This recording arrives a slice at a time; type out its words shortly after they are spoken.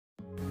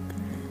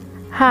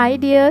Hi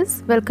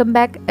dears, welcome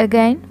back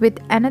again with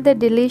another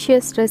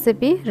delicious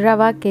recipe,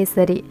 Rava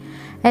Kesari,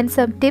 and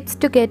some tips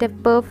to get a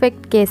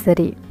perfect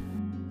Kesari.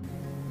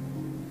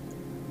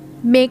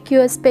 Make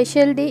your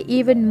special day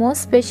even more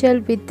special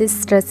with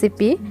this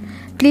recipe.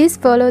 Please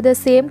follow the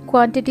same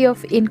quantity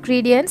of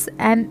ingredients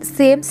and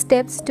same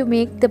steps to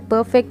make the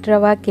perfect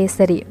Rava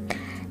Kesari.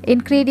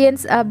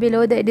 Ingredients are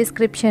below the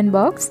description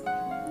box.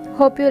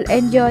 Hope you'll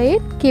enjoy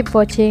it. Keep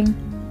watching.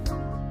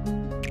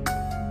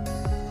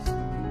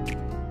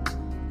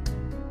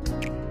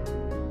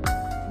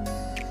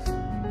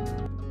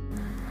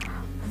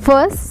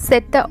 First,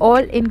 set the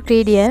all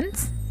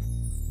ingredients.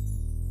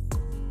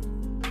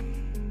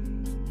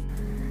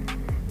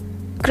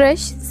 Crush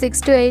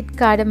 6 to 8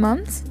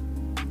 cardamoms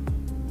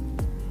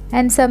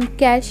and some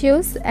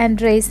cashews and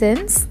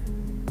raisins.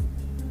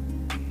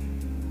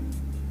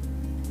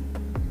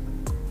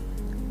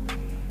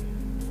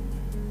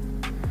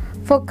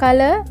 For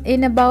color,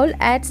 in a bowl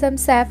add some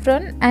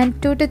saffron and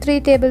 2 to 3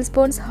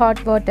 tablespoons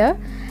hot water.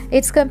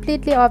 It's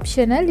completely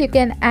optional. You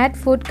can add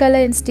food color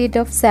instead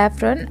of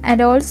saffron, and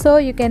also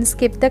you can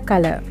skip the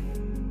color.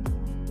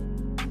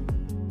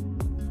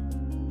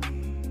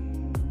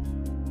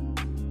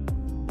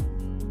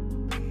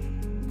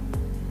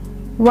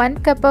 One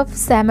cup of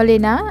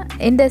semolina.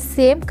 In the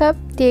same cup,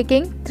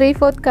 taking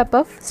 3/4 cup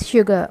of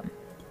sugar.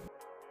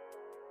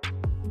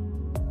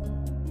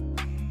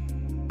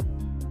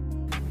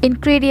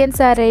 Ingredients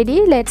are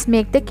ready. Let's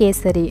make the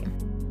kesari.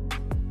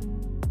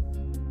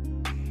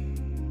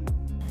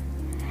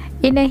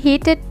 In a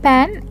heated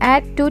pan,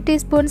 add 2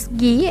 teaspoons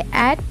ghee,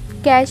 add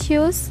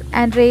cashews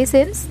and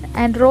raisins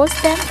and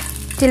roast them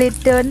till it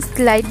turns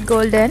light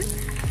golden.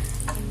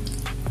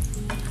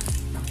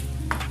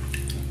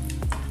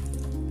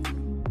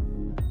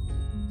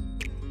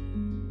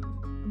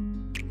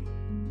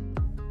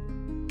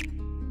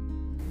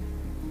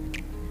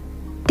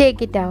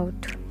 Take it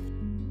out.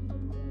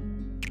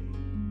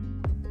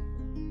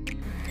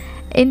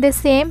 In the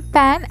same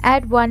pan,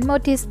 add 1 more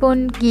teaspoon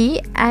ghee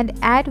and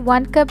add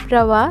 1 cup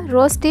rava.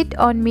 Roast it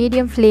on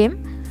medium flame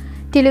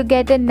till you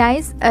get a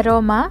nice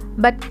aroma,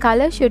 but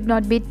color should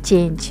not be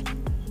changed.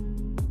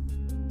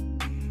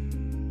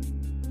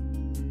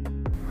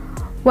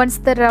 Once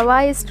the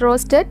rava is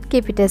roasted,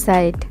 keep it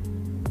aside.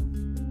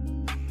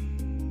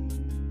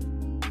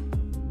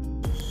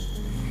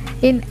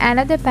 In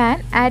another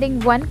pan, adding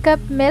 1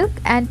 cup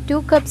milk and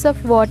 2 cups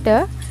of water.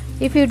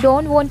 If you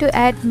don't want to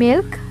add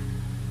milk,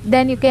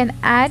 then you can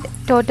add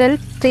total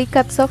 3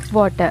 cups of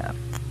water.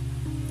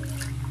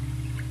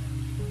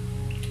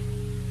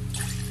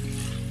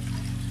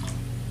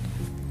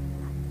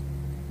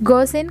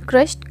 Goes in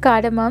crushed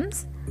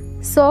cardamoms,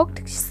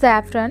 soaked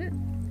saffron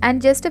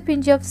and just a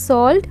pinch of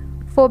salt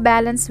for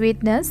balanced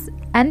sweetness,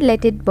 and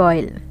let it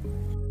boil.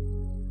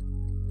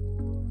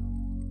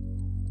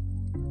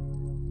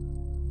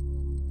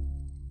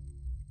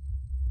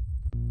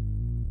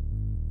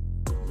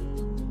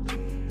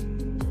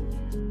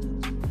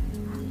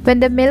 When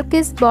the milk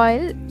is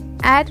boiled,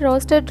 add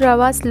roasted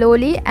rava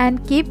slowly and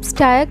keep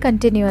stir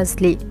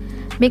continuously.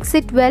 Mix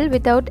it well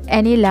without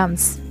any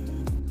lumps.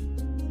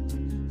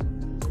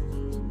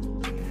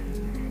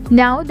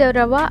 Now the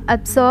rava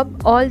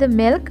absorbs all the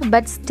milk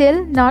but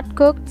still not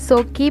cooked,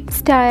 so keep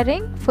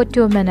stirring for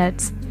 2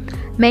 minutes.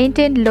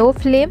 Maintain low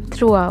flame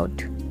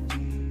throughout.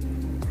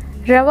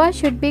 Rava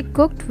should be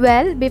cooked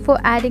well before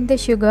adding the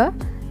sugar,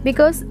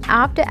 because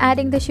after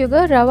adding the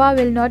sugar, rava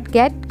will not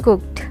get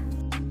cooked.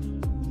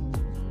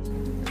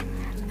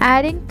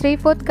 Adding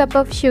 3/4 cup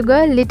of sugar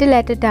little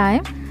at a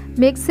time.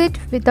 Mix it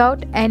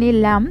without any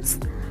lumps.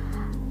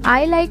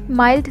 I like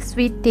mild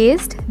sweet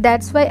taste,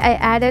 that's why I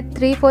added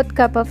 3/4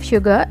 cup of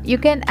sugar. You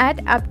can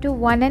add up to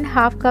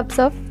 1.5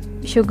 cups of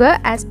sugar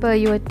as per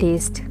your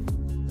taste.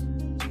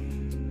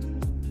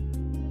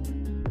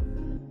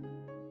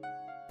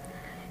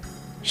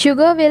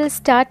 Sugar will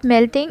start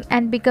melting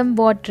and become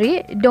watery.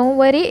 Don't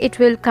worry,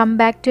 it will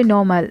come back to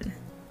normal.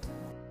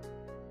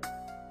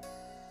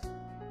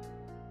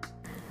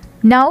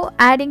 Now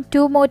adding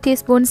 2 more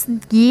teaspoons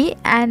ghee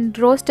and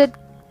roasted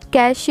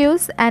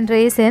cashews and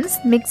raisins.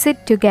 Mix it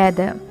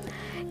together.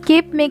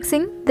 Keep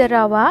mixing the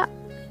rava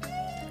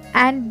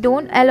and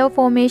don't allow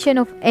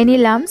formation of any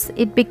lumps.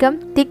 It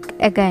becomes thick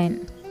again.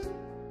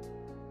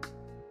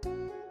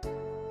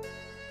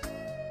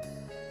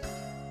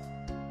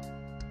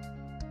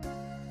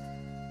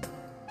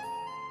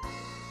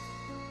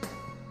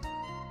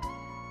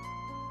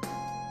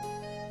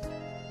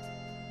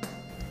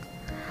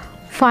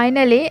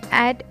 Finally,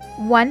 add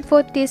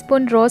 1/4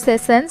 teaspoon rose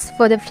essence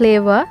for the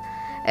flavor.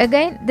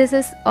 Again, this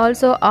is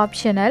also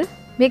optional.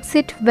 Mix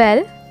it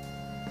well.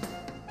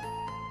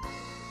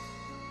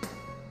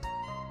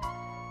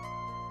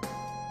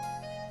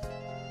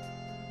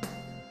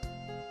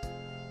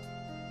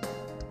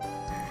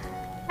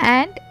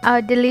 And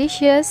our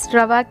delicious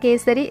Rava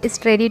Kesari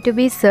is ready to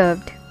be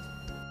served.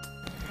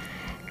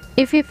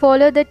 If you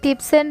follow the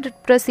tips and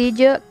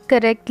procedure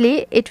correctly,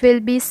 it will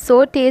be so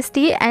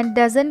tasty and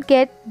doesn't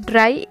get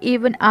dry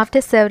even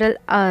after several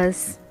hours.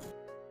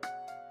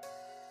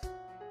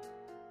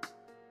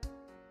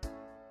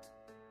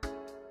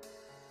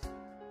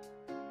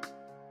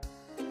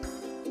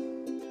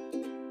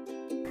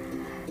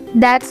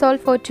 That's all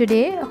for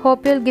today.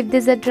 Hope you'll give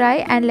this a try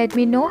and let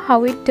me know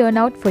how it turned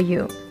out for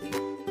you.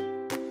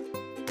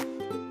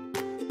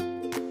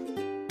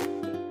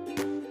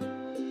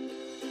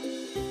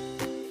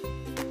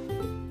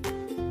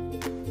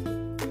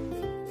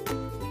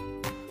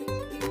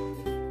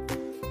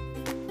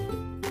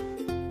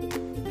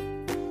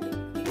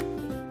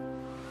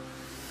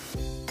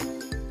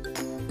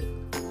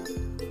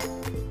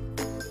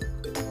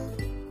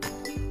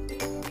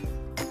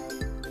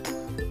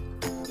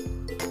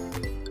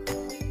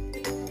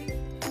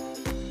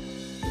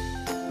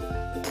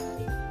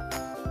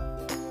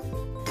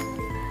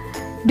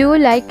 Do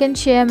like and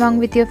share among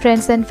with your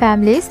friends and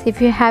families.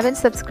 If you haven't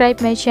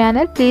subscribed my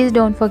channel, please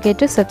don't forget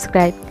to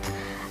subscribe.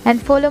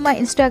 And follow my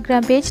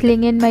Instagram page,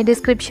 link in my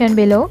description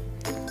below.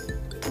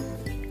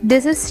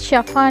 This is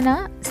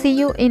Shafana. See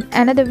you in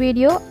another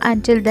video.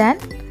 Until then,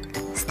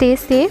 stay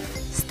safe,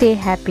 stay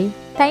happy.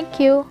 Thank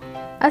you.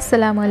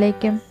 Assalamu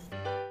alaikum.